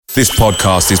This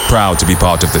podcast is proud to be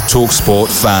part of the TalkSport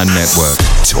Fan Network.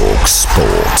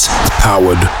 TalkSport.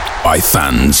 Powered by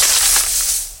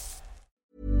fans.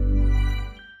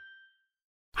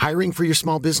 Hiring for your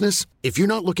small business? If you're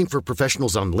not looking for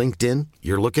professionals on LinkedIn,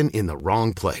 you're looking in the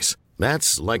wrong place.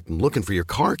 That's like looking for your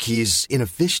car keys in a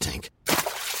fish tank.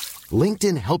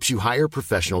 LinkedIn helps you hire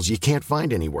professionals you can't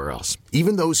find anywhere else,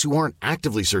 even those who aren't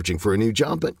actively searching for a new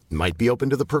job but might be open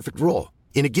to the perfect role.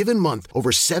 In a given month,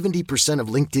 over 70% of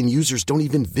LinkedIn users don't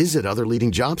even visit other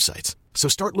leading job sites. So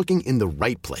start looking in the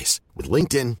right place. With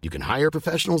LinkedIn, you can hire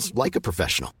professionals like a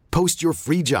professional. Post your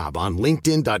free job on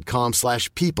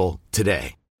linkedin.com/people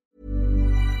today.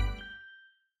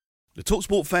 The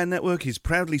TalkSport Fan Network is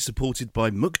proudly supported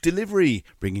by McDelivery,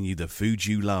 bringing you the food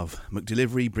you love.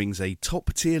 McDelivery brings a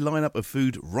top-tier lineup of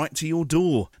food right to your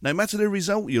door. No matter the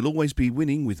result, you'll always be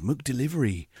winning with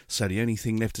McDelivery. So the only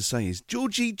thing left to say is,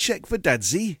 Georgie, check for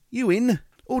Dadsy. You in?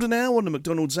 Order now on the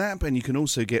McDonald's app, and you can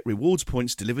also get rewards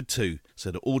points delivered too. So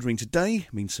that ordering today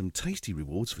means some tasty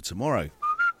rewards for tomorrow.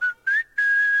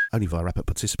 Only via app at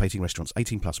participating restaurants.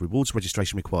 18 plus. Rewards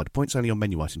registration required. Points only on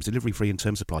menu items. Delivery free and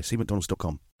terms apply. See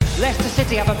mcdonalds.com. Leicester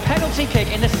City have a penalty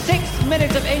kick in the 6th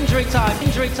minute of injury time.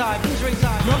 Knockout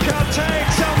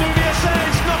takes, Almunia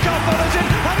saves, knockout follows in,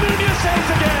 Almunia saves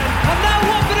again. And now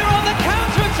Watford are on the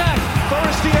counter-attack.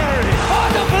 Forestieri. Oh, I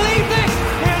don't believe this.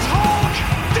 Here's Hawk.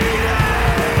 Deeney.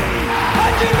 I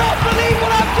do not believe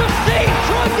what I've just seen.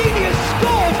 Troy Deeney has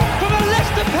scored from a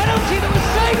Leicester penalty that was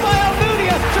saved by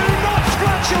Almunia. Do not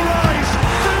scratch your eyes.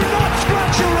 Do not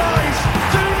scratch your eyes.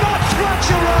 Do not scratch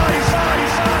your eyes.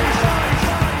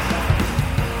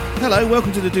 Hello,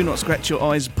 welcome to the Do Not Scratch Your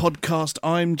Eyes podcast.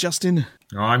 I'm Justin.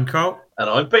 I'm Cole. And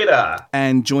I'm Peter.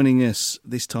 And joining us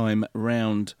this time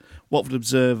round, Watford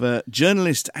Observer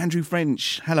journalist Andrew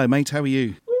French. Hello, mate. How are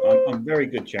you? I'm very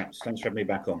good, chaps. Thanks for having me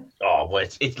back on. Oh, well,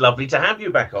 it's lovely to have you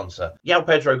back on, sir. Yao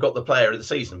Pedro got the player of the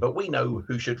season, but we know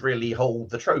who should really hold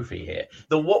the trophy here.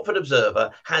 The Watford Observer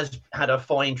has had a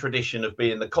fine tradition of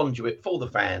being the conduit for the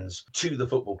fans to the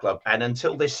football club. And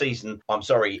until this season, I'm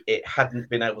sorry, it hadn't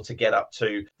been able to get up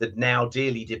to the now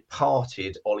dearly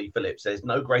departed Ollie Phillips. There's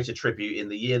no greater tribute in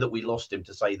the year that we lost him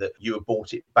to say that you have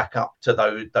brought it back up to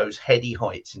those heady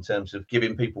heights in terms of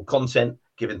giving people content,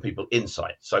 giving people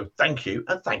insight. So thank you,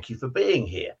 and thank you for being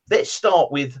here. Let's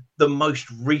start with the most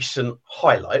recent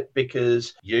highlight,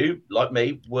 because you, like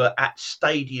me, were at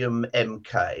Stadium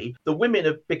MK. The women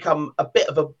have become a bit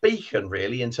of a beacon,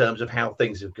 really, in terms of how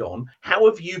things have gone. How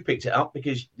have you picked it up?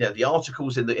 Because the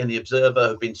articles in the Observer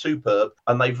have been superb,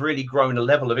 and they've really grown a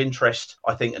level of interest,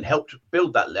 I think, and helped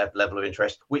build that level of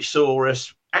interest, which saw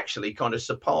us actually kind of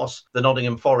surpass the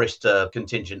Nottingham Forest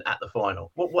contingent at the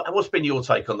final. What's been your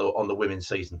take on the women's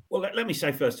season? Well, let me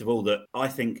say first of all that I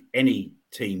think any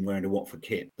team wearing a Watford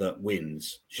kit that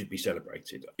wins should be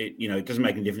celebrated. It doesn't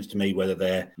make any difference to me whether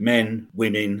they're men,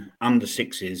 women, under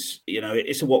sixes.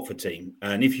 It's a Watford team,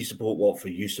 and if you support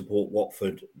Watford, you support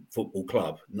Watford Football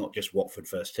Club, not just Watford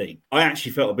first team. I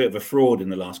actually felt a bit of a fraud in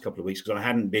the last couple of weeks because I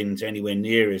hadn't been to anywhere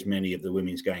near as many of the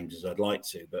women's games as I'd like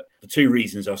to. But the two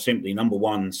reasons are simply, number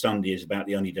one, Sunday is about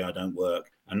the only day I don't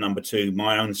work. And number two,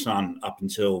 my own son, up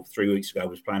until 3 weeks ago,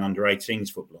 was playing under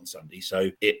 18s football on Sunday.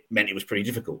 So it meant it was pretty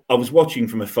difficult. I was watching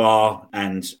from afar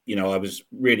and, I was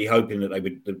really hoping that they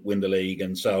would win the league.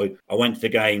 And so I went to the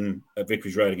game at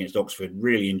Vicarage Road against Oxford,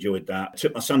 really enjoyed that. I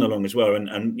took my son along as well.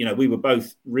 And we were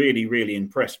both really, really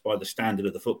impressed by the standard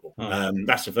of the football.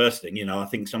 That's the first thing. I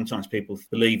think sometimes people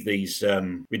believe these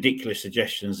ridiculous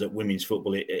suggestions that women's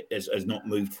football has not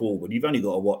moved forward. You've only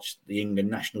got to watch the England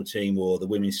national team or the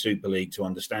Women's Super League to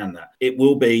understand that. It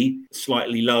will be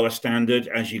slightly lower standard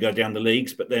as you go down the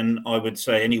leagues, but then I would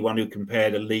say anyone who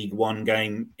compared a League One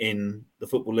game in the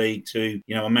Football League to,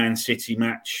 a Man City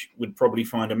match would probably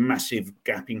find a massive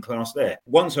gap in class there.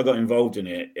 Once I got involved in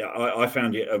it, I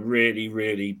found it a really,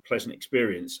 really pleasant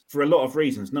experience for a lot of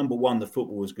reasons. Number one, the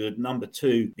football was good. Number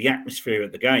two, the atmosphere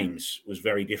at the games was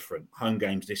very different. Home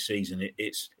games this season,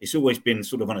 it's always been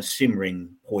sort of on a simmering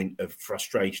point of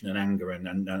frustration and anger,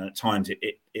 and at times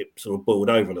it sort of boiled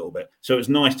over a little bit. So it was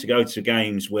nice to go to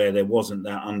games where there wasn't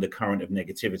that undercurrent of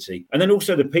negativity. And then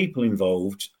also the people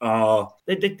involved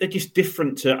they're just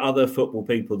different to other football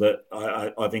people that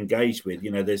I've engaged with.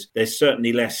 There's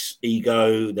certainly less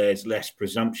ego, there's less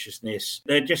presumptuousness.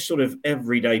 They're just sort of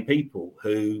everyday people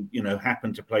who,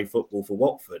 happen to play football for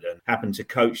Watford and happen to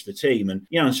coach the team.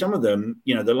 And, some of them,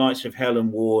 the likes of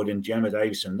Helen Ward and Gemma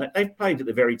Davison, they've played at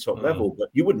the very top level, but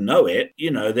you wouldn't know it.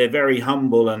 They're very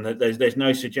humble, and there's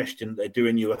no suggestion that they're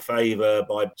doing you a favour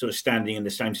by sort of standing in the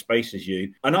same space as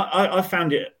you. And I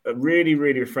found it really,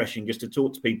 really refreshing just to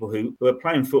talk to people who are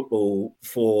playing football football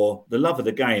for the love of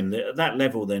the game. At that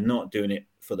level, they're not doing it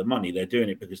for the money. They're doing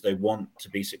it because they want to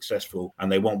be successful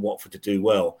and they want Watford to do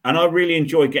well. And I really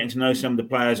enjoyed getting to know some of the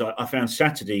players. I found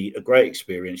Saturday a great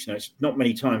experience. It's not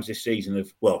many times this season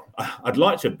I'd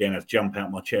like to have been able to jump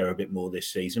out my chair a bit more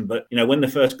this season. But, when the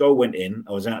first goal went in,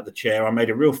 I was out of the chair. I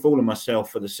made a real fool of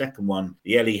myself for the second one,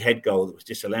 the Ellie head goal that was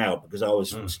disallowed, because I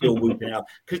was still whooping out.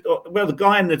 Because, the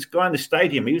guy in the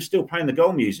stadium, he was still playing the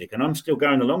goal music and I'm still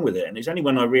going along with it. And it's only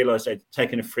when I realised they'd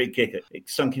taken a free kick, it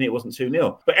sunk in, it wasn't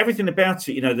 2-0. But everything about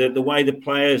it, the way the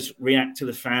players react to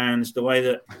the fans, the way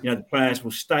that, the players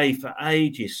will stay for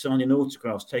ages, signing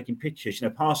autographs, taking pictures,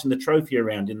 passing the trophy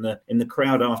around in the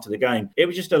crowd after the game. It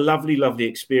was just a lovely, lovely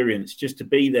experience just to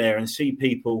be there and see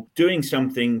people doing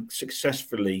something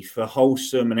successfully for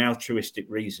wholesome and altruistic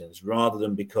reasons, rather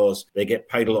than because they get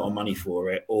paid a lot of money for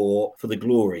it or for the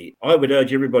glory. I would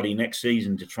urge everybody next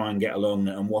season to try and get along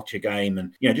and watch a game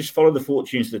and, just follow the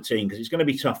fortunes of the team, because it's going to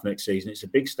be tough next season. It's a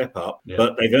big step up,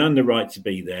 but they've earned the right to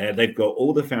be there. They've got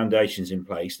all the foundations in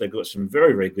place. They've got some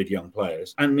very, very good young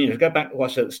players. And, to go back to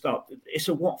what I said at the start, it's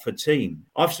a Watford team.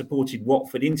 I've supported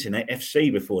Watford Internet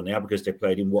FC before now because they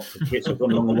played in Watford kits. I've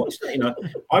gone along and watched it.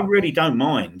 I really don't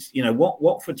mind.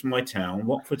 Watford's my town.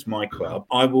 Watford's my club.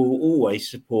 I will always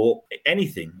support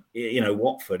anything,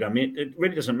 Watford. I mean, it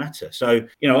really doesn't matter. So,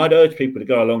 I'd urge people to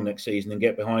go along next season and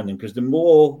get behind them, because the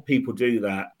more people do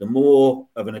that, the more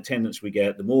of an attendance we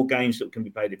get, the more games that can be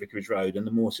played at Vicarage Road, and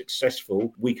the more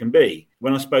successful we can be.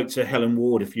 When I spoke to Helen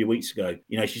Ward a few weeks ago,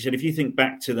 she said, if you think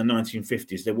back to the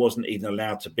 1950s, there wasn't even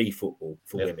allowed to be football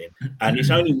for women. And it's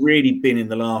only really been in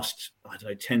the last,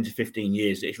 10 to 15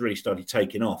 years that it's really started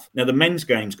taking off. Now, the men's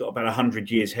game's got about 100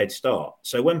 years head start.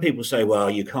 So when people say, well,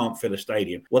 you can't fill a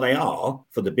stadium, well, they are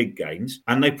for the big games,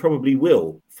 and they probably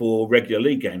will for regular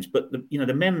league games. But,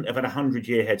 the men have had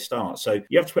 100-year head start. So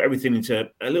you have to put everything into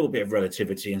a little bit of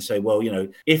relativity and say, well,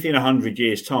 if in 100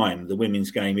 years' time the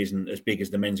women's game isn't as big as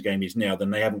the men's game is now, then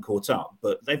they haven't caught up.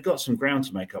 But they've got some ground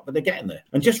to make up, but they're getting there.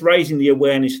 And just raising the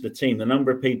awareness of the team, the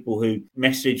number of people who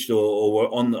messaged or were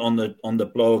on the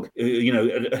blog,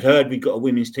 had heard we've got a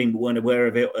women's team but weren't aware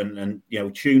of it, and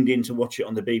tuned in to watch it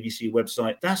on the BBC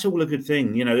website. That's all a good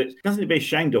thing. It's nothing to be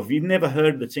ashamed of. If you've never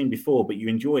heard of the team before but you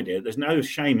enjoyed it, there's no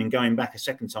shame in going back a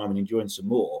second time and enjoying some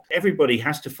more. Everybody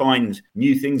has to find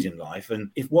new things in life, and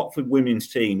if Watford women's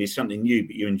team is something new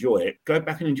but you enjoy it, go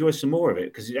back and enjoy some more of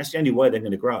it, because that's the only way they're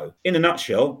going to grow. In a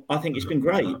nutshell, I think it's been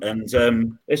great, and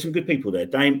there's some good people there.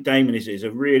 Damon is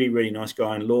a really, really nice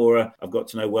guy, and Laura I've got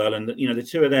to know well, and the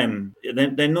two of them,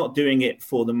 they're not doing it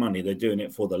for the money, they're doing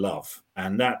it for the love.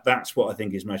 And that's what I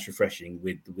think is most refreshing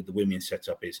with the women's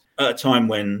setup, is at a time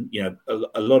when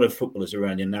a lot of footballers are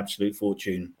earning an absolute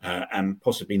fortune and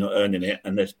possibly not earning it,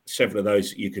 and there's several of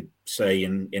those that you could say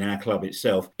in our club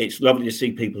itself. It's lovely to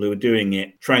see people who are doing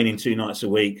it, training 2 nights a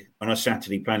week, on a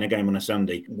Saturday, playing a game on a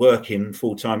Sunday, working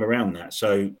full time around that.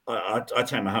 So I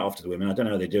take my hat off to the women. I don't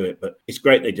know how they do it, but it's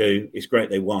great they do. It's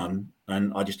great they won.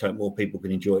 And I just hope more people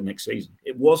can enjoy it next season.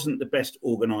 It wasn't the best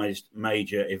organised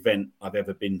major event I've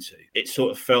ever been to. It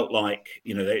sort of felt like,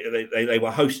 they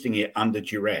were hosting it under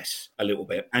duress a little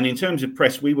bit. And in terms of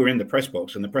press, we were in the press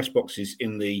box, and the press box is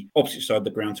in the opposite side of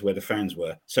the ground to where the fans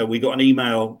were. So we got an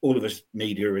email, all of us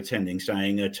media are attending,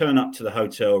 saying, turn up to the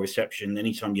hotel reception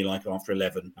anytime you like after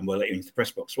 11, and we'll let you into the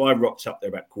press box. So I rocked up there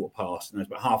about 15:15, and there's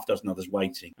about half a dozen others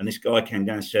waiting. And this guy came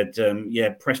down and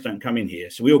said, press don't come in here.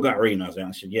 So we all got our emails out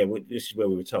and said, this is where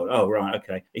we were told. Oh, right,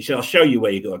 okay. He said, I'll show you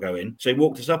where you got to go in. So he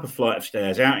walked us up a flight of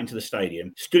stairs out into the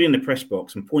stadium, stood in the press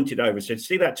box and pointed over and said,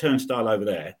 see that turnstile over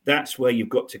there? That's where you've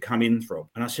got to come in from.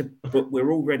 And I said, but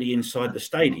we're already inside the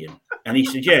stadium. And he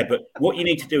said, yeah, but what you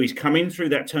need to do is come in through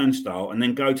that turnstile and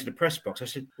then go to the press box. I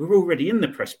said, we're already in the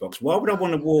press box. Why would I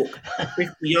want to walk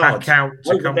 50 yards out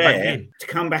to over come there back in? To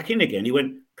come back in again? He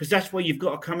went, because that's where you've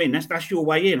got to come in. That's your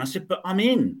way in. I said, but I'm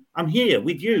in. I'm here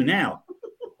with you now.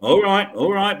 All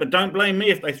right, but don't blame me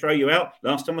if they throw you out.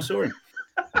 Last time I saw him.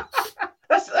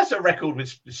 That's a record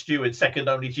with Stewart second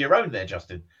only to your own there,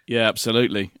 Justin. Yeah,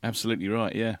 absolutely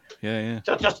right. Yeah.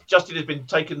 Justin has been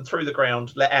taken through the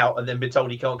ground, let out, and then been told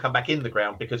he can't come back in the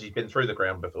ground because he's been through the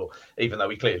ground before, even though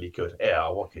he clearly could.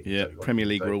 Premier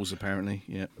League rules apparently.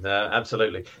 Yeah,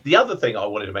 absolutely. The other thing I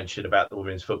wanted to mention about the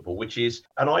women's football, which is,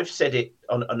 and I've said it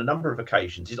on a number of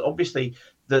occasions, is obviously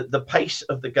the pace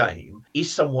of the game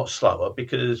is somewhat slower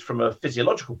because from a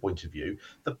physiological point of view,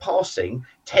 the passing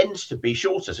tends to be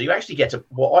shorter. So you actually get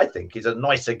what I think is a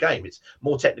nicer game. It's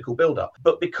more technical build-up.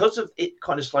 But because of it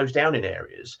kind of slows down in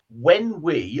areas, when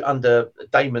we, under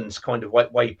Damon's kind of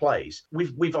way he plays,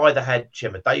 we've either had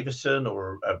Gemma Davison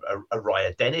or a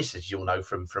Raya Dennis, as you'll know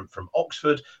from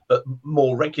Oxford, but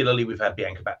more regularly we've had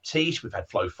Bianca Baptiste, we've had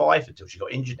Flo Fife until she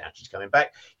got injured, now she's coming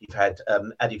back. You've had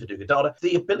Adi Fadugadada.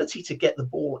 The ability to get the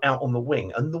ball out on the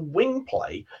wing, and the wing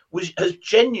play has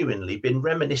genuinely been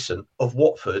reminiscent of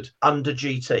Watford under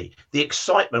GT. The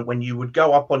excitement when you would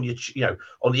go up on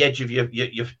on the edge of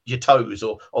your toes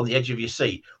or on the edge of your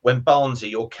seat when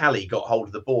Barnsley or Cali got hold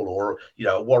of the ball, or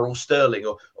Worrell Sterling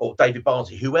or David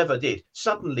Barnsley, whoever did.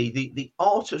 Suddenly the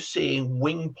art of seeing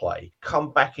wing play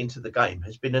come back into the game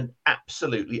has been an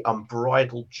absolutely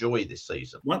unbridled joy this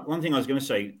season. One thing I was going to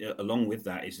say along with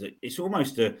that is that it's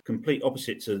almost a complete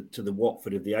opposite to the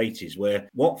Watford of the 80s, where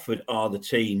Watford are the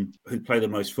team who play the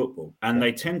most football, and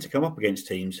they tend to come up against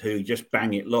teams who just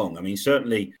bang it long. I mean,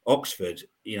 certainly Oxford,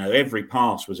 every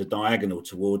pass was a diagonal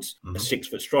towards a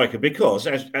 6-foot striker because,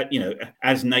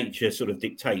 as nature sort of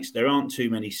dictates, there aren't too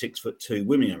many 6'2"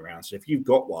 women around. So if you've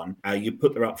got one, you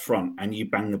put her up front and you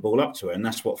bang the ball up to her, and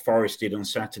that's what Forest did on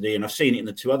Saturday. And I've seen it in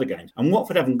the two other games. And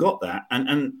Watford haven't got that,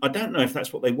 and I don't know if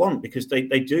that's what they want, because they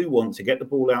do want to get the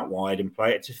ball out wide and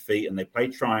play it to feet, and they play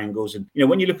triangles. And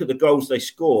when you look at the goals they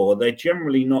score, they're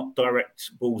generally not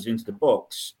direct balls into the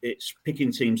box. It's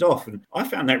picking teams off, and I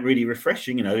found that really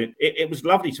refreshing. It was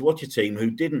lovely to watch a team who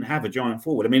didn't have a giant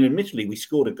forward. I mean, admittedly, we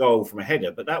scored a goal from a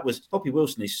header, but that was Poppy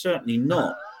Wilson is certainly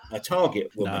not a target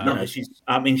woman. No. She's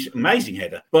amazing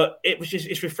header. But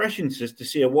it's refreshing to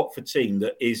see a Watford team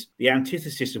that is the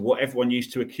antithesis of what everyone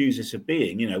used to accuse us of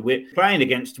being. We're playing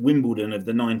against Wimbledon of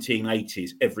the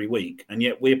 1980s every week, and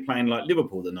yet we're playing like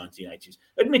Liverpool the 1980s.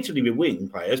 Admittedly, we're wing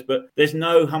players, but there's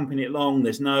no humping it long.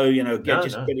 There's no, get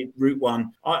it route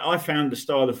one. I found the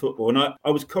style of football, and I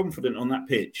was confident on that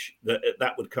pitch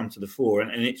that would come to the fore.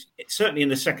 And it's certainly in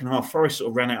the second half, Forest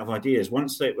sort of ran out of ideas.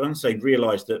 Once they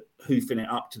realised that hoofing it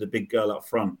up to the big girl up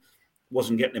front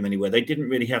wasn't getting them anywhere, they didn't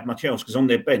really have much else, because on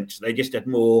their bench they just had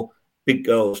more big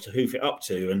goals to hoof it up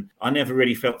to, and I never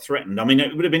really felt threatened. I mean,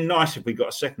 it would have been nice if we got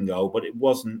a second goal, but it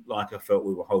wasn't like I felt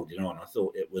we were holding on. I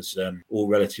thought it was all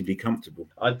relatively comfortable.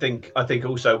 I think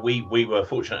also we were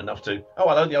fortunate enough to. Oh,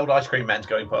 I know the old ice cream man's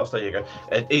going past. There you go.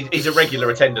 He's a regular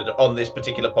attendant on this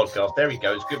particular podcast. There he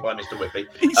goes. Goodbye, Mr. Whippy.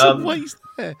 He's always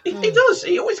there. He does.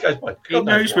 He always goes by. He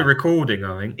knows we're recording,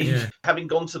 I think. Yeah. Having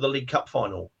gone to the League Cup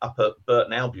final up at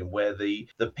Burton Albion, where the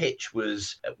pitch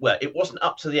was, it wasn't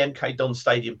up to the MK Dons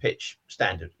Stadium pitch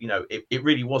standard. It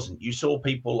really wasn't. You saw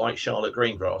people like Charlotte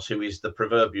Greengrass, who is the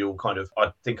proverbial kind of,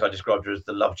 I think I described her as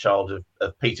the love child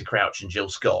of Peter Crouch and Jill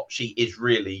Scott. She is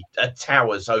really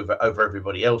towers over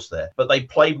everybody else there. But they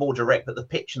played more direct, but the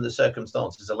pitch and the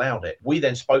circumstances allowed it. We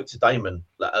then spoke to Damon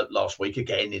last week,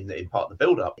 again in part of the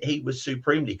build-up. He was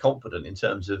supremely confident in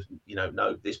terms of,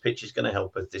 no, this pitch is going to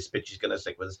help us, this pitch is going to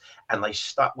stick with us. And they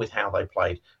stuck with how they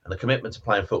played. And the commitment to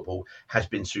playing football has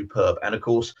been superb. And of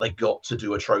course, they got to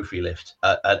do a trophy lift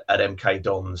at MK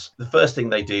Dons. The first thing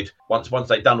they did, once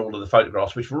they'd done all of the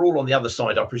photographs, which were all on the other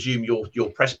side, I presume your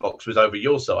press box was over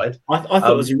your side. I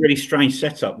thought it was a really strange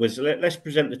setup. Was let's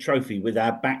present the trophy with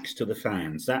our backs to the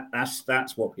fans.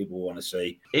 That's what people want to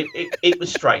see. It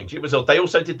was strange. It was odd. They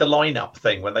also did the line-up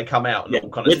thing when they come out and all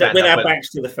kind of stand with our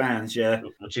backs to the fans. Yeah,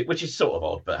 which is sort of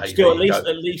odd, but hey, still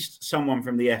at least someone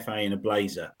from the FA in a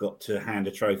blazer got to hand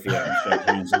a trophy out and shake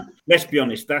hands. And let's be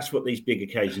honest, that's what these big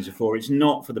occasions are for. It's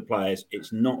not for the players.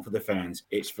 It's not for the fans.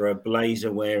 It's for a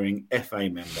blazer-wearing FA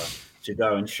member to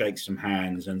go and shake some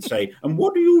hands and say, and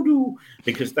what do you do?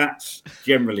 Because that's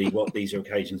generally what these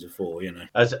occasions are for,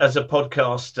 As a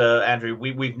podcast, Andrew,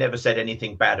 we've never said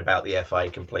anything bad about the FA,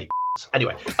 complete.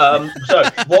 Anyway, so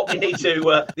what we need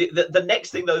to the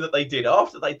next thing though that they did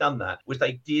after they'd done that was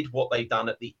they did what they'd done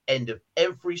at the end of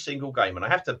every single game, and I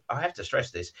have to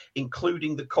stress this,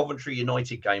 including the Coventry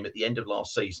United game at the end of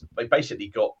last season. They basically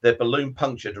got their balloon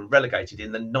punctured and relegated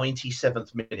in the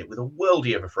 97th minute with a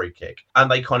worldie of a free kick,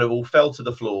 and they kind of all fell to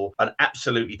the floor and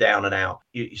absolutely down and out.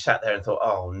 You sat there and thought,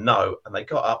 oh no, and they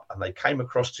got up and they came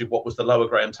across to what was the Lower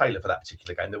Graham Taylor for that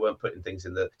particular game. They weren't putting things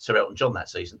in the Sir Elton John that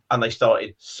season, and they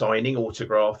started signing signing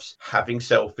autographs, having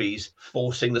selfies,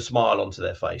 forcing the smile onto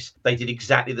their face. They did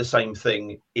exactly the same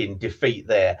thing in defeat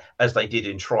there as they did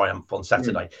in triumph on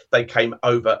Saturday. They came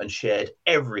over and shared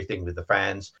everything with the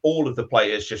fans. All of the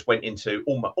players just went into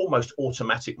almost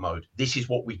automatic mode. This is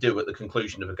what we do at the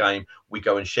conclusion of a game. We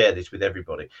go and share this with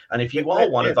everybody. And if you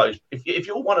are one of those, if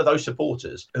you're one of those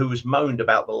supporters who has moaned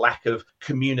about the lack of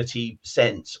community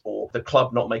sense or the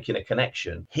club not making a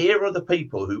connection, here are the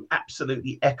people who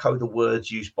absolutely echo the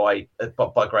words used by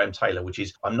Graham Taylor, which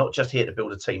is, I'm not just here to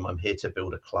build a team, I'm here to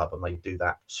build a club. And they do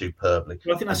that superbly.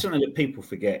 Well, I think that's something that people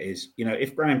forget is,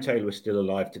 if Graham Taylor was still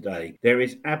alive today, there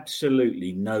is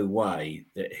absolutely no way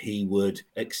that he would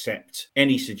accept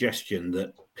any suggestion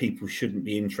that people shouldn't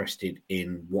be interested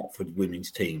in Watford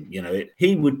women's team.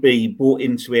 He would be brought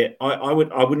into it. I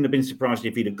wouldn't have been surprised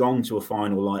if he'd have gone to a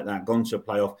final like that, gone to a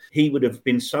playoff. He would have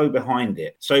been so behind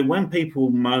it. So when people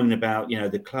moan about,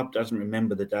 the club doesn't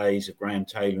remember the days of Graham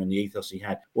Taylor and the ethos he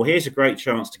had, well, here's a great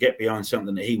chance to get behind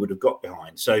something that he would have got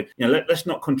behind. So, let's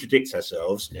not contradict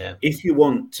ourselves. Yeah. If you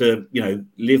want to,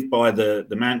 live by the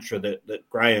mantra that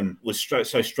Graham was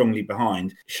so strongly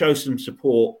behind, show some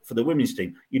support for the women's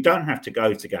team. You don't have to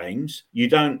go to games. You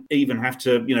don't even have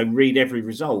to, read every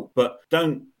result, but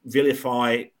don't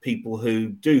vilify people who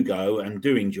do go and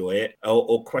do enjoy it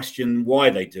or question why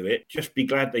they do it. Just be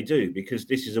glad they do, because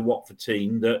this is a Watford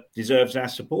team that deserves our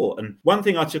support. And one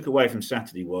thing I took away from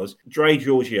Saturday was Dre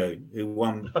Giorgio, who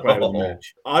won Player of the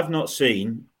Match. I've not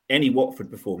seen any Watford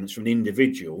performance from an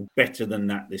individual better than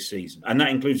that this season. And that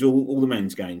includes all the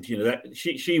men's games.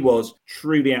 She was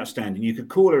truly outstanding. You could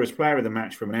call her as player of the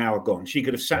match from an hour gone. She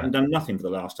could have sat and done nothing for the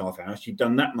last half hour. She'd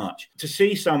done that much. To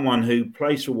see someone who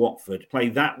plays for Watford play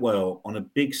that well on a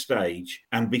big stage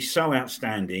and be so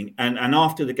outstanding, and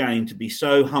after the game to be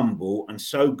so humble and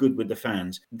so good with the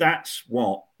fans, that's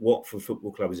what Watford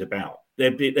Football Club is about.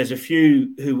 There's a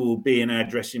few who will be in our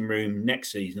dressing room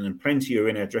next season, and plenty who were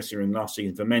in our dressing room last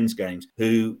season for men's games,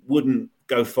 who wouldn't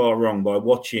go far wrong by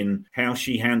watching how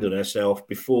she handled herself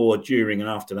before, during and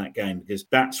after that game, because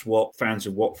that's what fans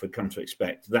of Watford come to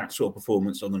expect, that sort of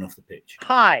performance on and off the pitch.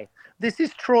 Hi, this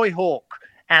is Troy Hawke,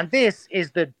 and this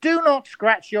is the Do Not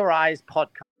Scratch Your Eyes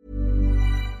podcast.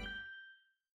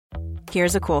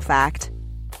 Here's a cool fact.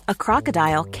 A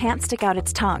crocodile can't stick out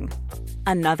its tongue.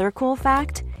 Another cool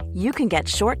fact, you can get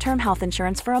short-term health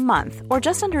insurance for a month or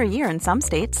just under a year in some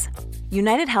states.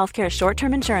 United Healthcare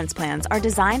short-term insurance plans are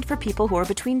designed for people who are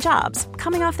between jobs,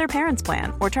 coming off their parents'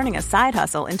 plan, or turning a side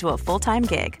hustle into a full-time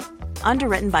gig.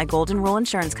 Underwritten by Golden Rule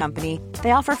Insurance Company,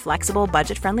 they offer flexible,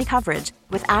 budget-friendly coverage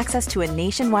with access to a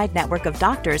nationwide network of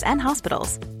doctors and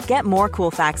hospitals. Get more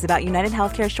cool facts about United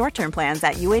Healthcare short-term plans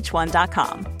at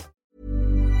uh1.com.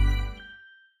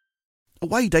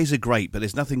 Away days are great, but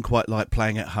there's nothing quite like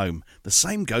playing at home. The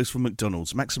same goes for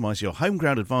McDonald's. Maximise your home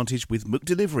ground advantage with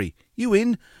McDelivery. You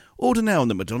in? Order now on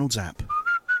the McDonald's app.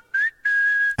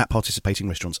 At participating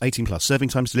restaurants, 18 plus. Serving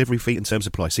times, delivery fee and terms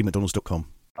apply. See mcdonalds.com.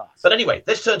 But anyway,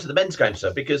 let's turn to the men's game,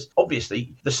 sir, because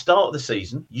obviously the start of the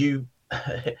season,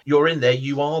 you're in there.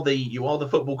 You are the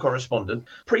football correspondent.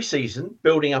 Pre-season,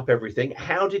 building up everything.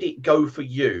 How did it go for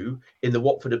you in the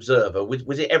Watford Observer?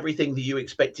 Was it everything that you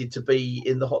expected to be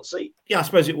in the hot seat? Yeah, I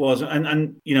suppose it was.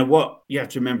 And what you have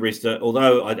to remember is that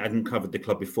although I hadn't covered the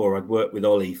club before, I'd worked with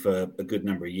Ollie for a good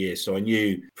number of years, so I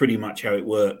knew pretty much how it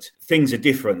worked. Things are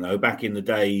different though. Back in the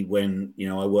day when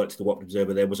I worked at the Watford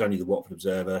Observer, there was only the Watford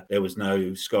Observer. There was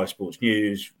no Sky Sports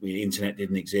News. The internet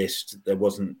didn't exist. There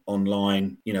wasn't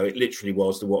online. It literally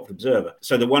was the Watford Observer.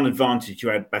 So the one advantage you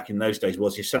had back in those days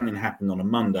was if something happened on a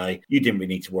Monday, you didn't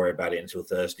really need to worry about it until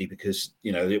Thursday because,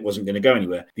 it wasn't going to go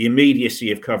anywhere. The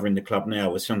immediacy of covering the club now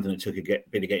was something that took a bit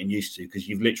of getting used to because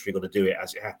you've literally got to do it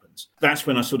as it happens. That's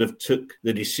when I sort of took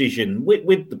the decision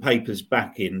with the papers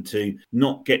back in to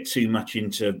not get too much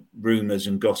into rumours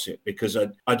and gossip because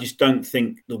I just don't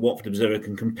think the Watford Observer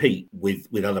can compete with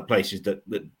other places that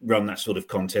run that sort of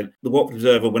content. The Watford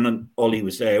Observer, when Ollie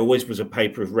was there, always was a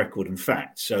paper of record and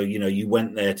fact. So, you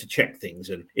went there to check things.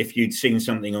 And if you'd seen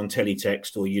something on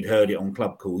teletext or you'd heard it on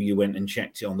Club Call, you went and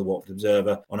checked it on the Watford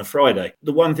Observer on a Friday.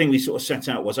 The one thing we sort of set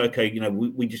out was, okay,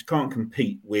 we just can't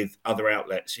compete with other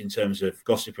outlets in terms of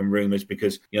gossip and rumours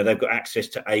because, they've got access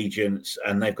to agents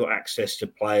and they've got access to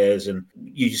players and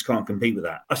you just can't compete with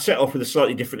that. I set off with a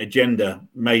slightly different agenda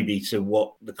maybe to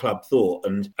what the club thought.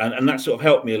 And that sort of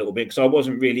helped me a little bit because I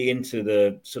wasn't really into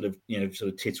the sort of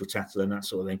tittle tattle and that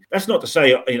sort of thing. That's not to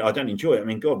say I don't enjoy it. I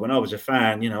mean, God, when I was a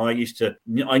fan,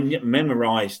 I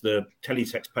memorised the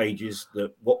teletext pages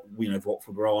that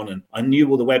Watford were on, and I knew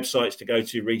all the websites to go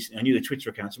to recently. I knew the Twitter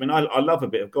accounts. I mean, I love a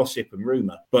bit of gossip. gossip and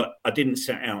rumour, but I didn't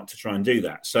set out to try and do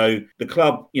that. So the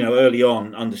club, early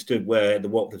on understood where the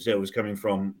Watford Observer was coming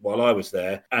from while I was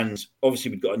there. And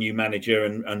obviously we'd got a new manager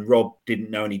and Rob didn't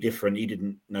know any different. He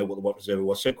didn't know what the Watford Observer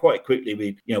was. So quite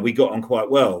quickly we got on quite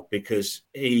well because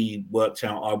he worked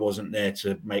out I wasn't there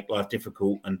to make life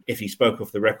difficult. And if he spoke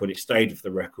off the record, it stayed off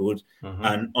the record. Mm-hmm.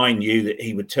 And I knew that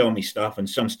he would tell me stuff and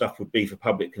some stuff would be for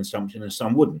public consumption and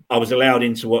some wouldn't. I was allowed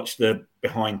in to watch the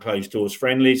behind closed doors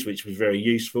friendlies, which was very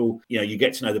useful. You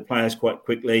get to know the players quite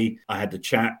quickly. I had the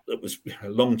chat that was a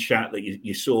long chat that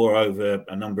you saw over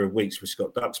a number of weeks with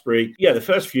Scott Duxbury. Yeah, the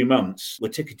first few months were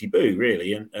tickety-boo,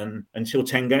 really, and until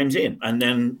 10 games in. And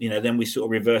then, then we sort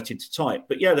of reverted to type.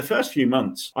 But yeah, the first few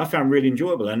months I found really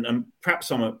enjoyable. And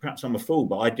perhaps I'm a fool,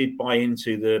 but I did buy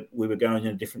into we were going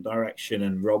in a different direction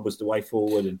and Rob was the way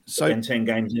forward. And so then 10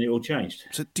 games and it all changed.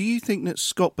 So do you think that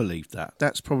Scott believed that?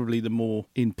 That's probably the more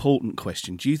important question.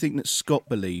 Do you think that Scott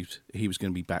believed he was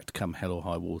going to be back to come hell or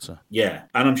high water? Yeah,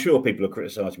 and I'm sure people are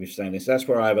criticising me for saying this. That's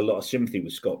where I have a lot of sympathy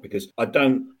with Scott because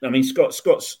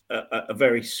Scott's a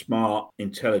very smart,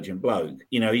 intelligent bloke.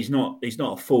 He's not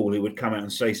a fool who would come out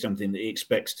and say something that he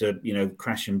expects to,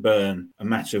 crash and burn a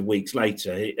matter of weeks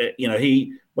later.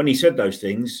 When he said those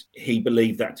things, he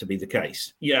believed that to be the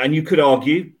case. Yeah, and you could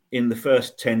argue in the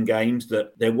first 10 games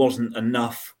that there wasn't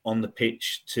enough on the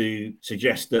pitch to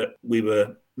suggest that we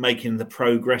were making the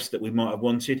progress that we might have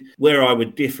wanted. Where I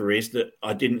would differ is that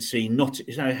I didn't see how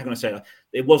can I say that?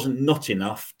 It wasn't not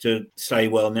enough to say,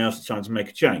 well, now's the time to make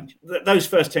a change. Those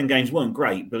first 10 games weren't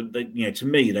great, but to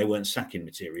me, they weren't sacking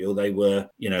material. They were,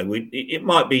 it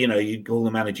might be, you call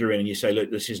the manager in and you say,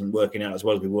 look, this isn't working out as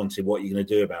well as we wanted. What are you going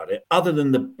to do about it? Other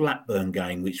than the Blackburn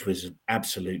game, which was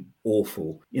absolute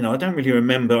awful. I don't really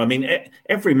remember. I mean,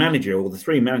 every manager or the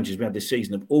three managers we had this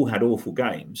season have all had awful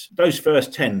games. Those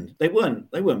first 10, they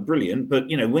weren't brilliant, but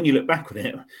when you look back on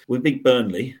it, we beat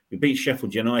Burnley, we beat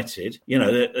Sheffield United.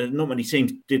 Not many teams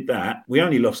did that. We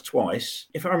only lost twice.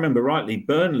 If I remember rightly,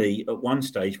 Burnley at one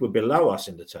stage were below us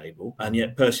in the table and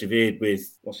yet persevered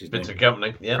with what's his name? Vincent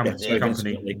Company.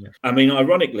 Company. I mean,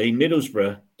 ironically,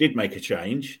 Middlesbrough did make a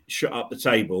change, shut up the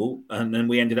table, and then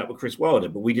we ended up with Chris Wilder,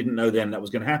 but we didn't know then that was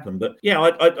going to happen. But yeah,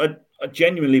 I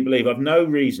genuinely believe I've no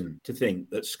reason to think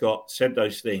that Scott said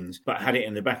those things, but had it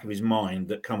in the back of his mind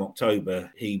that come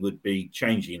October he would be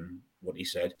changing what he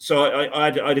said. So I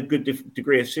had a good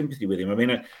degree of sympathy with him. I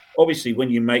mean, obviously,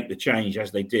 when you make the change,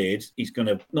 as they did, he's going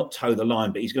to not toe the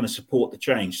line, but he's going to support the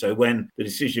change. So when the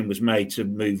decision was made to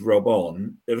move Rob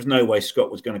on, there was no way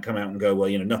Scott was going to come out and go, well,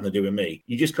 nothing to do with me.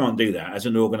 You just can't do that. As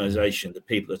an organisation, the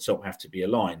people at the top have to be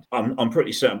aligned. I'm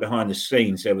pretty certain behind the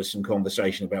scenes there was some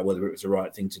conversation about whether it was the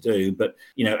right thing to do. But,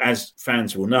 as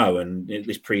fans will know, and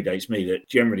this predates me, that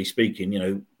generally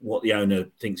speaking, what the owner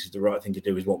thinks is the right thing to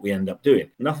do is what we end up doing.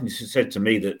 Nothing said to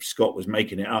me that Scott was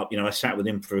making it up. I sat with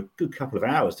him for a good couple of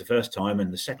hours the first time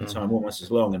and the second time almost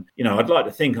as long. And, I'd like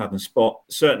to think I can spot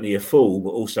certainly a fool, but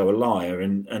also a liar.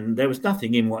 And there was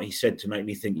nothing in what he said to make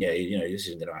me think, this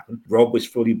isn't going to happen. Rob was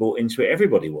fully bought into it.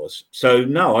 Everybody was. So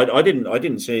no, I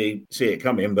didn't see it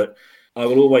coming, but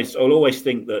I'll always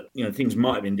think that things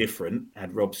might have been different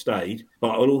had Rob stayed,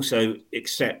 but I'll also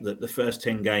accept that the first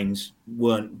 10 games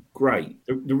weren't great.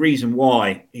 The reason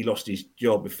why he lost his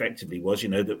job effectively was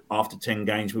that after 10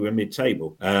 games we were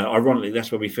mid-table. Ironically,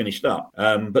 that's where we finished up.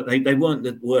 But they weren't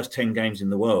the worst 10 games in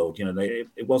the world.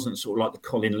 It wasn't sort of like the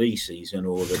Colin Lee season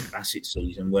or the Bassett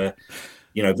season where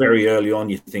very early on,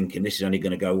 you're thinking this is only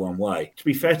going to go one way. To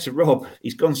be fair to Rob,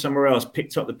 he's gone somewhere else,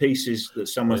 picked up the pieces that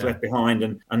someone's left behind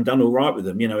and done all right with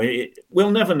them.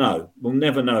 We'll never know. We'll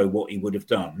never know what he would have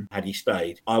done had he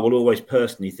stayed. I will always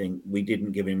personally think we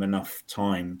didn't give him enough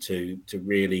time to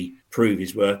really prove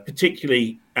his worth,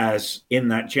 particularly as in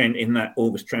that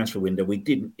August transfer window, we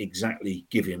didn't exactly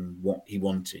give him what he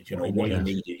wanted, what he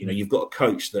needed. You've got a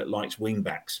coach that likes wing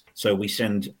backs. So we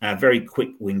send a very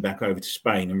quick wing back over to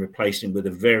Spain and replace him with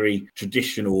a very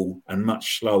traditional and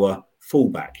much slower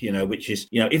fullback, which is,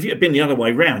 if it had been the other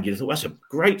way round, you'd have thought that's a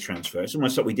great transfer. It's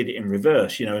almost like we did it in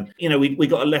reverse, and we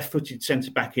got a left-footed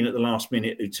centre-back in at the last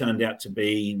minute who turned out to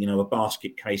be, a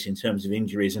basket case in terms of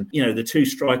injuries. And, the two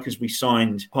strikers we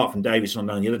signed, apart from Davis on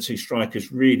loan, the other two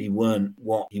strikers really weren't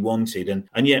what he wanted.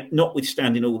 And yet,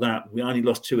 notwithstanding all that, we only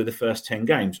lost 2 of the first 10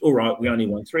 games. All right, we only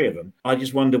won 3 of them. I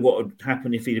just wonder what would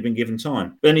happen if he'd have been given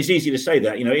time. But then it's easy to say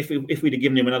that, if we'd have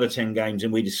given him another 10 games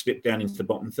and we'd have slipped down into the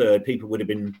bottom third, people would have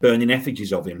been burning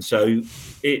effigies of him. So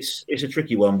it's a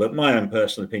tricky one, but my own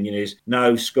personal opinion is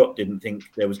no, Scott didn't think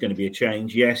there was going to be a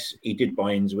change. Yes, he did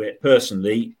buy into it.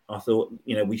 Personally, I thought,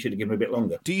 we should have given him a bit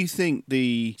longer. Do you think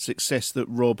the success that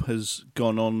Rob has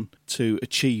gone on to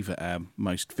achieve at our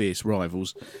most fierce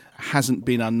rivals hasn't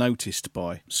been unnoticed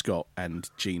by Scott and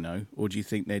Gino, or do you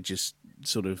think they're just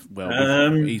sort of,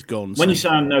 he's gone? When you say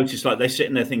unnoticed, like they're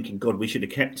sitting there thinking, God, we should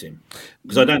have kept him,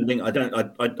 because I don't think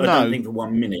for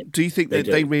 1 minute. Do you think that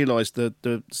they realise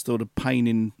the sort of pain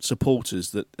in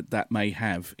supporters that may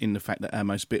have in the fact that our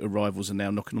most bitter rivals are now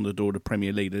knocking on the door of the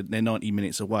Premier League? They're 90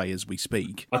 minutes away as we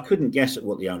speak. I couldn't guess at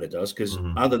what the owner does, because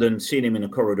other than seeing him in a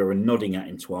corridor and nodding at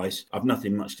him twice, I've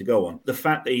nothing much to go on. The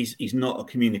fact that he's not a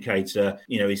communicator,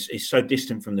 he's so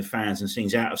distant from the fans and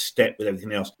seems out of step with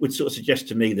everything else, would sort of suggest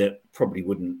to me that probably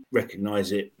wouldn't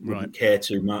recognise it, wouldn't care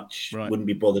too much, wouldn't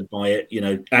be bothered by it,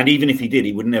 and even if he did,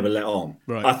 he would never let on.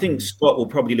 I think Scott will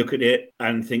probably look at it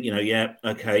and think, yeah,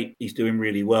 okay, he's doing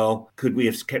really well. Could we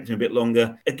have kept him a bit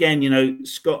longer? Again,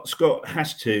 Scott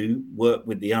has to work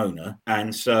with the owner,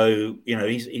 and so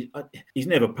he's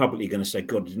never publicly going to say,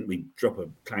 God, didn't we drop a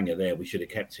clanger there? We should have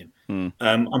kept him.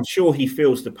 I'm sure he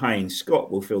feels the pain. Scott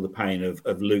will feel the pain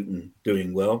of Luton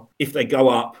doing well. If they go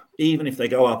up, even if they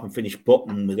go up and finish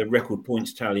bottom with a record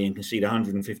points tally and concede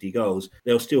 150 goals,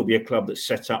 there'll still be a club that's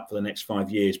set up for the next 5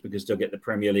 years because they'll get the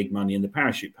Premier League money and the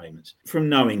parachute payments. From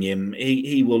knowing him,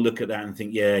 he will look at that and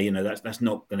think, that's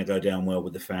not going to go down well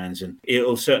with the fans. And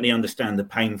he'll certainly understand the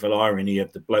painful irony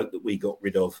of the bloke that we got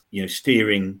rid of,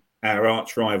 steering our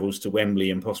arch rivals to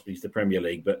Wembley and possibly to the Premier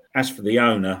League. But as for the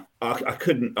owner,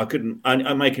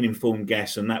 I make an informed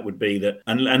guess, and that would be that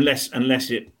unless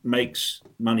it makes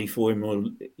money for him or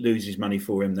loses money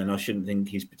for him, then I shouldn't think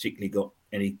he's particularly got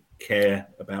any care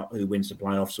about who wins the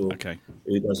playoffs or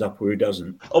who goes up or who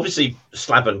doesn't. Obviously,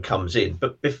 Slaven comes in,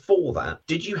 but before that,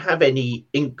 did you have any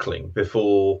inkling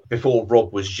before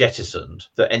Rob was jettisoned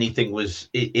that anything was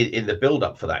in the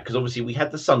build-up for that? Because obviously we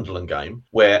had the Sunderland game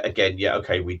where, again,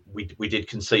 we did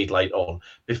concede late on.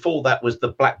 Before that was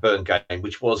the Blackburn game,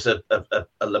 which was a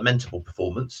lamentable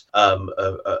performance,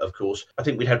 of course. I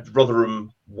think we'd had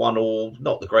Rotherham 1-1,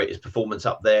 not the greatest performance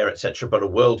up there, etc., but a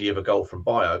worldie of a goal from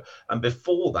Bio. And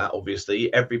before that,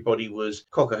 obviously, everybody was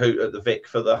cock-a-hoot at the Vic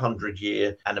for the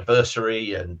 100-year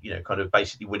anniversary and, kind of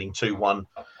basically winning 2-1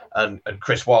 and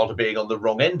Chris Wilder being on the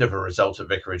wrong end of a result at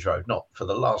Vicarage Road, not for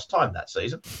the last time that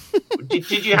season. Did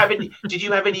you have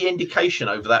any indication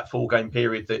over that 4-game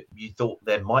period that you thought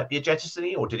there might be a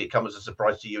jettisoning, or did it come as a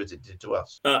surprise to you as it did to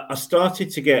us? I started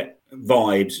to get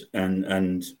vibes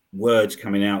and words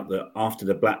coming out that after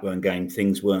the Blackburn game,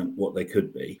 things weren't what they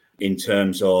could be in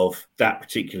terms of that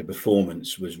particular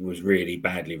performance was really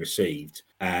badly received.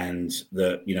 And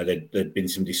that, there'd been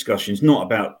some discussions, not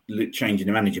about changing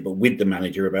the manager, but with the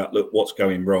manager about, look, what's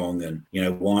going wrong and,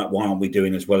 why aren't we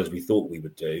doing as well as we thought we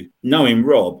would do? Knowing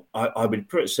Rob, I would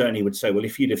certainly would say, well,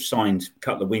 if you'd have signed a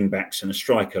couple of wing-backs and a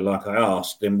striker like I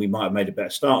asked, then we might have made a better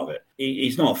start of it.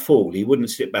 He's not a fool. He wouldn't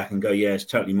sit back and go, yeah, it's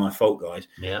totally my fault, guys.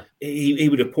 Yeah. He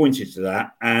would have pointed to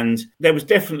that. And there was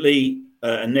definitely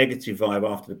a negative vibe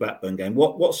after the Blackburn game.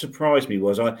 What surprised me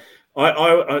was I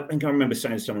think I remember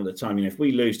saying to someone at the time, if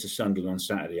we lose to Sunderland on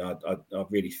Saturday, I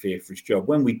really fear for his job.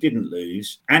 When we didn't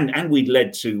lose and we'd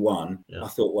led 2-1, I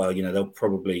thought, well, they'll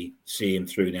probably see him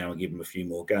through now and give him a few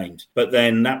more games. But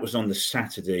then that was on the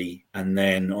Saturday, and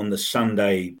then on the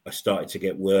Sunday, I started to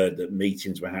get word that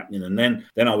meetings were happening, and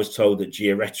then I was told that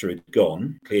Gioretta had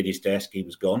gone, cleared his desk, he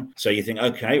was gone. So you think,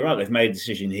 okay, right, they've made a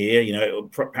decision here.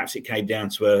 Perhaps it came down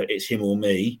to it's him or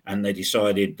me, and they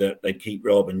decided that they'd keep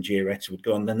Rob and Gioretta would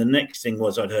go on. Then the next thing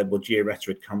was I'd heard, well,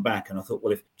 Gioretta had come back, and I thought,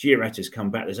 well, if Gioretta's come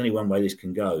back, there's only one way this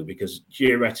can go, because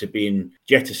Gioretta being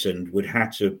jettisoned would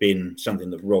have to have been something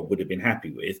that Rob would have been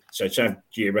happy with. So to have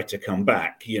Gioretta come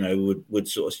back, would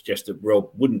sort of suggest that Rob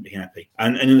wouldn't be happy.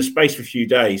 And in the space of a few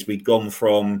days, we'd gone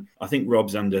from, I think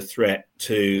Rob's under threat,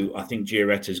 to I think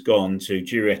Gioretta's gone, to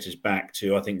Gioretta's back,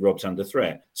 to I think Rob's under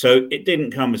threat. So it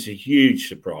didn't come as a huge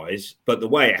surprise, but the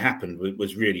way it happened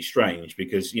was really strange,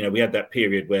 because, we had that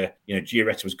period where,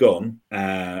 Gioretta was gone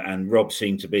and Rob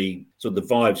seemed to be sort of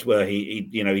the vibes where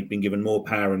he'd been given more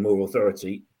power and more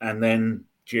authority. And then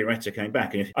Gioretta came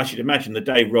back. And I should imagine the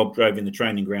day Rob drove in the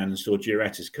training ground and saw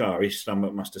Gioretta's car, his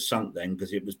stomach must have sunk then,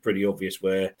 because it was pretty obvious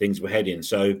where things were heading.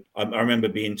 So I remember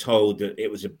being told that it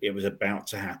was about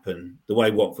to happen. The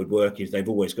way Watford work is they've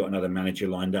always got another manager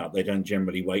lined up. They don't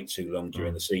generally wait too long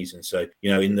during the season. So,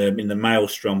 in the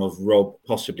maelstrom of Rob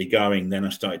possibly going, then I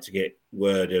started to get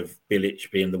word of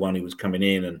Bilic being the one who was coming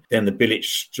in, and then the Bilic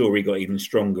story got even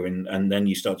stronger, and then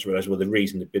you start to realise, well, the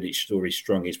reason the Bilic story is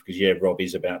strong is because Rob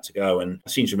is about to go. And I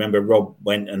seem to remember Rob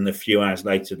went, and a few hours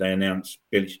later they announced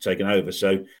Bilic had taken over.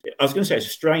 So I was going to say it's a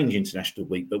strange international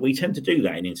week, but we tend to do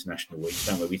that in international weeks,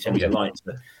 don't we? We tend to like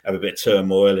to have a bit of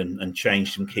turmoil and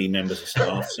change some key members of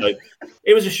staff. So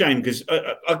it was a shame, because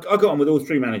I got on with all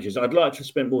three managers. I'd like to have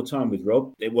spent more time with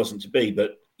Rob. It wasn't to be,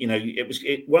 but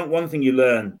one thing you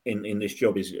learn in this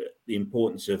job is the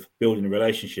importance of building a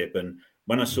relationship. And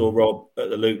when I saw Rob at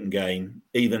the Luton game,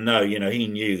 even though, he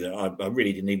knew that I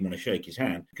really didn't even want to shake his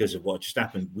hand because of what just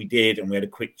happened, we did, and we had a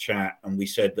quick chat, and we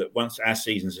said that once our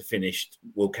seasons are finished,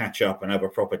 we'll catch up and have a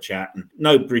proper chat. And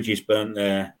no bridges burnt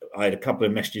there. I had a couple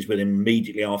of messages with him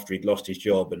immediately after he'd lost his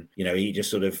job, and he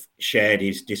just sort of shared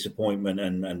his disappointment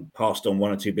and passed on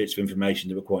one or two bits of information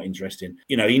that were quite interesting.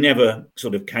 He never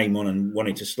sort of came on and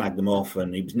wanted to slag them off,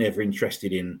 and he was never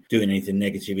interested in doing anything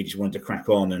negative. He just wanted to crack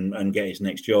on and get his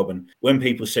next job. And when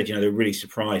people said, they're really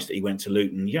surprised that he went to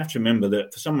Luton, you have to remember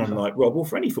that for someone like Rob, or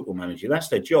for any football manager, that's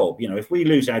their job. If we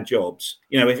lose our jobs,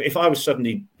 if I was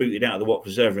suddenly booted out of the Watford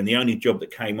Reserve and the only job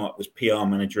that came up was PR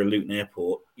manager at Luton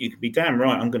Airport, you could be damn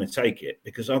right I'm going to take it,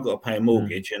 because I've got to pay a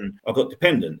mortgage and I've got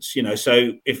dependents,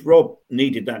 So if Rob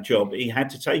needed that job, he had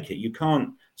to take it. You can't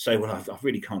say, well, I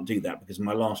really can't do that because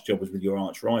my last job was with your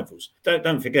arch rivals.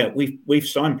 Don't forget, we've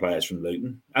signed players from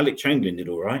Luton. Alec Chamberlain did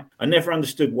all right. I never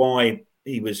understood why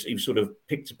he was sort of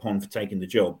picked upon for taking the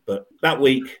job, but that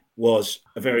week was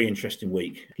a very interesting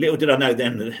week. Little did I know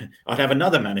then that I'd have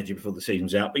another manager before the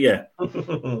season's out. But yeah,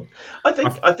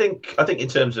 I think in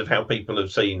terms of how people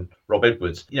have seen Rob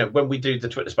Edwards, when we do the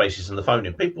Twitter Spaces and the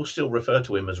phone-in, people still refer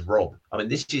to him as Rob. I mean,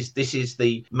 this is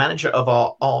the manager of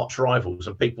our arch rivals,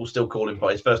 and people still call him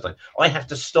by his first name. I have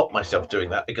to stop myself doing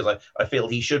that because I feel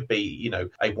he should be,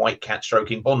 a white cat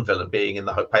stroking Bond villain, being in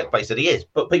the place that he is.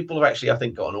 But people have actually, I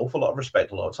think, got an awful lot of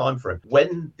respect, a lot of time for him.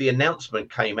 When the announcement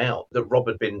came out that Rob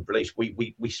had been released,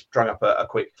 we strung up a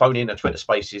quick phone-in, a Twitter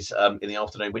Spaces in the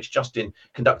afternoon, which Justin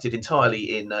conducted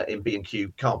entirely in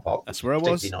B&Q car park. That's where I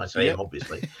was. 9 a.m.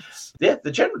 Obviously. Yeah,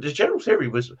 the general theory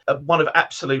was one of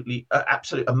absolute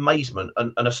amazement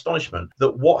and astonishment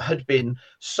that what had been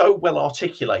so well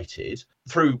articulated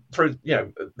through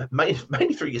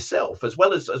mainly through yourself, as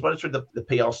well as through the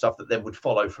PR stuff that then would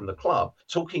follow from the club,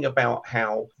 talking about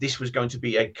how this was going to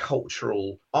be a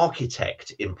cultural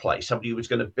architect in place, somebody who was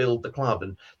going to build the club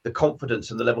and the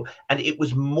confidence and the level, and it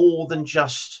was more than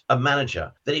just a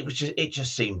manager. That it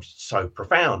just seemed so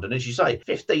profound. And as you say,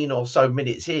 15 or so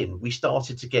minutes in, we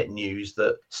started to get news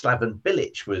that Slaven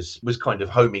Bilic was kind of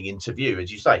homing into view.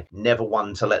 As you say, never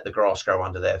one to let the grass grow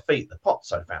under their feet, the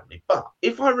Pozzo family. But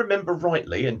if I remember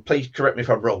rightly, and please correct me if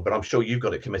I'm wrong, but I'm sure you've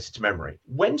got it committed to memory,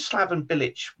 when Slaven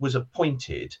Bilic was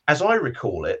appointed, as I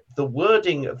recall it, the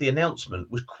wording of the announcement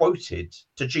was quoted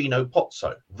to Gino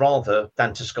Pozzo rather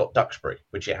than to Scott Duxbury,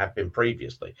 which it had been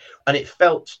previously. And it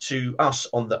felt to us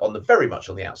on the very much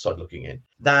on the outside looking in,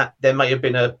 that there may have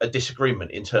been a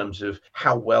disagreement in terms of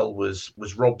how well was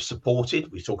Rob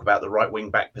supported. We talk about the right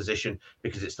wing back position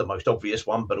because it's the most obvious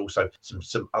one, but also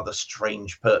some other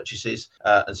strange purchases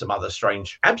and some other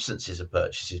strange absences of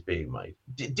purchases being made.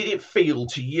 Did it feel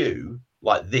to you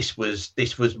like this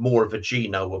was more of a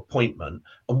Gino appointment?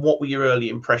 And what were your early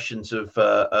impressions of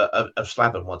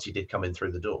Slaven once he did come in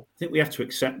through the door? I think we have to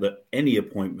accept that any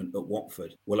appointment at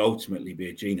Watford will ultimately be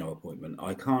a Gino appointment.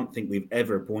 I can't think we've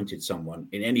ever appointed someone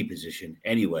in any position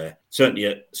anywhere, certainly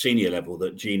at senior level,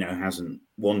 that Gino hasn't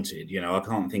wanted. I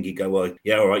can't think he'd go, well,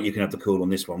 yeah, all right, you can have the call on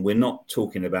this one. We're not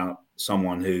talking about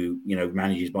someone who,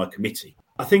 manages by committee.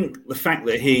 I think the fact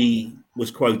that he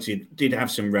was quoted did have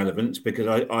some relevance, because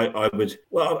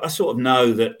I sort of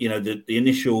know that, the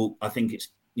initial, I think it's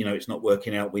not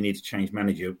working out, we need to change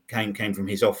manager, came from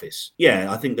his office.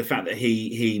 Yeah, I think the fact that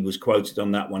he was quoted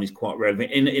on that one is quite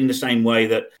relevant, in the same way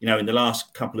that, in the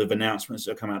last couple of announcements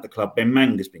that have come out of the club, Ben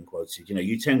Manga's been quoted.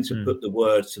 You tend to put the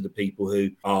words to the people who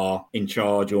are in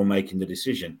charge or making the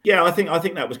decision. Yeah, I think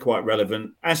that was quite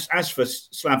relevant. As for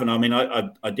Slaven, I mean,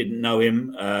 I didn't know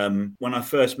him. When I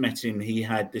first met him, he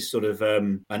had this sort of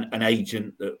an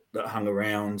agent that hung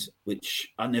around,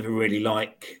 which I never really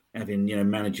like. Having,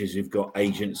 managers who've got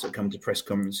agents that come to press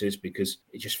conferences, because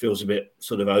it just feels a bit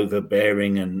sort of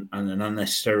overbearing and an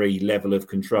unnecessary level of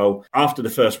control. After the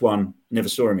first one, never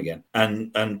saw him again.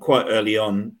 And quite early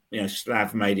on,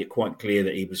 Slav made it quite clear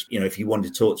that he was, if you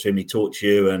wanted to talk to him, he talked to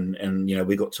you. And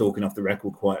we got talking off the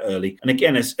record quite early. And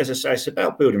again, as I say, it's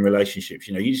about building relationships.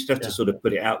 You just have to sort of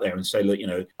put it out there and say, look,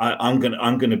 I'm going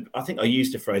to, I think I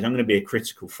used the phrase, I'm going to be a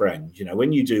critical friend.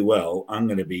 When you do well, I'm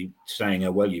going to be saying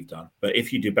how well you've done. But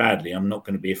if you do badly, I'm not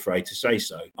going to be afraid to say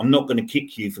so. I'm not going to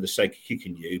kick you for the sake of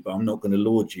kicking you, but I'm not going to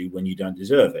laud you when you don't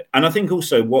deserve it. And I think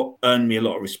also what earned me a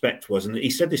lot of respect was, and he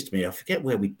said this to me, I forget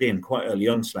where we'd been quite early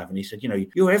on, Slav, and he said,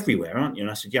 you're everywhere, aren't you?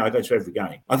 And I said, yeah, I go to every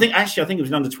game. I think it was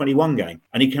an under-21 game.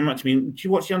 And he came up to me, do you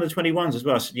watch the under-21s as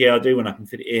well? I said, yeah, I do when I can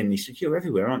fit it in. And he said, you're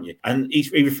everywhere, aren't you? And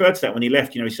he referred to that when he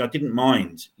left. He said, I didn't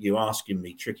mind you asking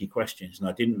me tricky questions, and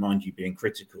I didn't mind you being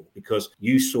critical, because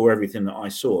you saw everything that I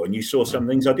saw, and you saw some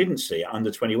things I didn't see at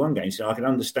under-21 games. So I can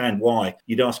understand why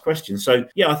you'd ask questions. So,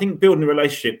 yeah, I think building a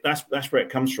relationship, that's where it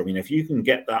comes from. If you can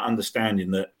get that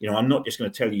understanding that, I'm not just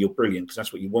going to tell you you're brilliant because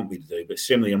that's what you want me to do, but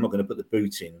similarly, I'm not going to put the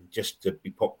boot in just to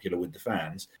be popular with the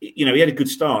fans. He had a good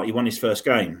start. He won his first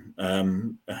game.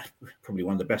 Probably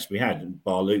one of the best we had,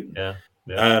 bar Luton. Yeah.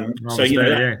 So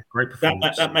great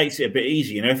performance. That makes it a bit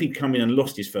easy. If he'd come in and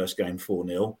lost his first game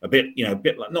 4-0, a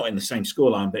bit like not in the same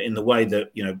scoreline, but in the way that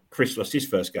Chris lost his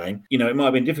first game, it might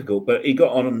have been difficult. But he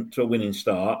got on to a winning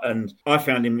start, and I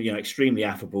found him extremely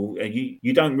affable.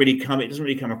 You don't really it doesn't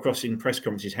really come across in press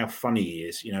conferences how funny he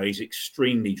is. He's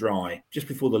extremely dry. Just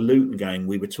before the Luton game,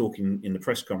 we were talking in the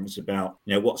press conference about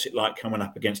what's it like coming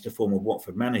up against a former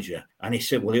Watford manager, and he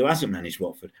said, well, who hasn't managed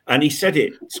Watford? And he said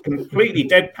it's completely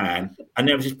deadpan. And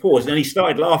there was his pause, and then he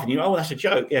started laughing. That's a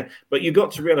joke, yeah. But you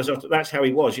got to realise that's how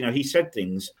he was. He said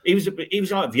things. He was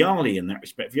like Vialli in that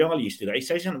respect. Vialli used to do that. He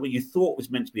said something what you thought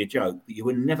was meant to be a joke, but you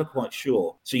were never quite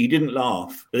sure, so you didn't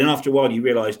laugh. But then after a while, you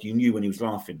realised you knew when he was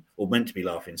laughing or meant to be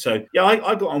laughing. So yeah,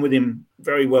 I got on with him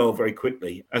very well, very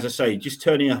quickly. As I say, just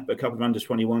turning up a couple of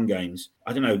under-21 games,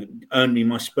 I don't know, earned me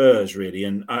my spurs really.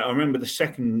 And I remember the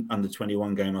second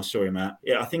under-21 game I saw him at.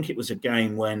 Yeah, I think it was a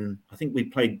game when I think we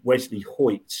played Wesley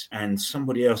Hoyt and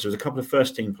somebody else. There was a couple of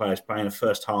first team players playing the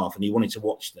first half, and he wanted to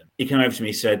watch them. He came over to me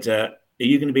and said, are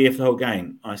you going to be here for the whole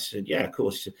game? I said, yeah, of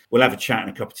course. He said, we'll have a chat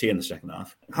and a cup of tea in the second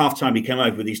half. Half time, he came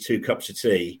over with these 2 cups of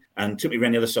tea and took me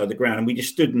around the other side of the ground, and we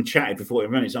just stood and chatted for 40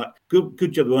 minutes. Like, good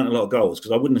job there weren't a lot of goals,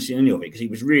 because I wouldn't have seen any of it, because he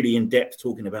was really in depth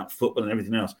talking about football and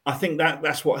everything else. I think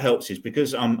that's what helps, is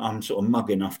because I'm sort of mug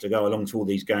enough to go along to all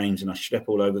these games and I schlep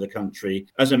all over the country.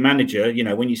 As a manager,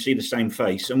 when you see the same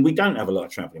face, and we don't have a lot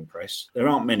of travelling press, there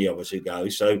aren't many of us who go.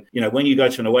 So, when you go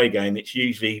to an away game, it's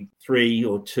usually 3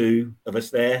 or 2 of us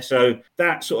there. So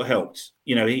that sort of helps.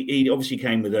 He obviously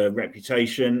came with a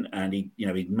reputation, and he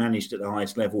managed at the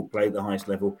highest level, played at the highest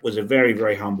level, was a very,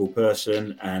 very humble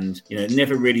person, and,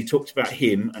 never really talked about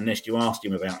him unless you asked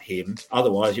him about him.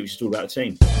 Otherwise, it was just all about the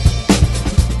team.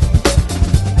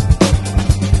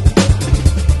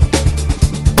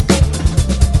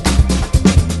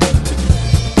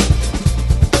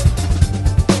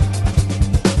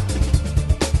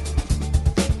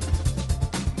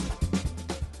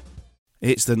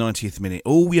 It's the 90th minute.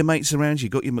 All your mates around, you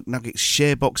got your McNuggets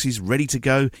share boxes ready to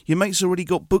go. Your mates already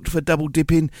got booked for double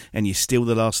dipping, and you steal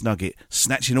the last nugget,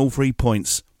 snatching all 3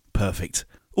 points. Perfect.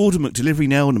 Order McDelivery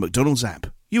now on the McDonald's app.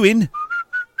 You in?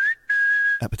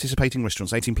 At participating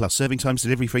restaurants, 18 plus, serving times,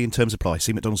 delivery free and terms apply.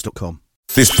 See mcdonalds.com.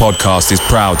 This podcast is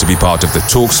proud to be part of the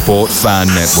TalkSport Fan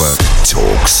Network.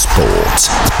 TalkSport.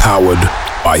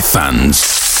 Powered by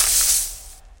fans.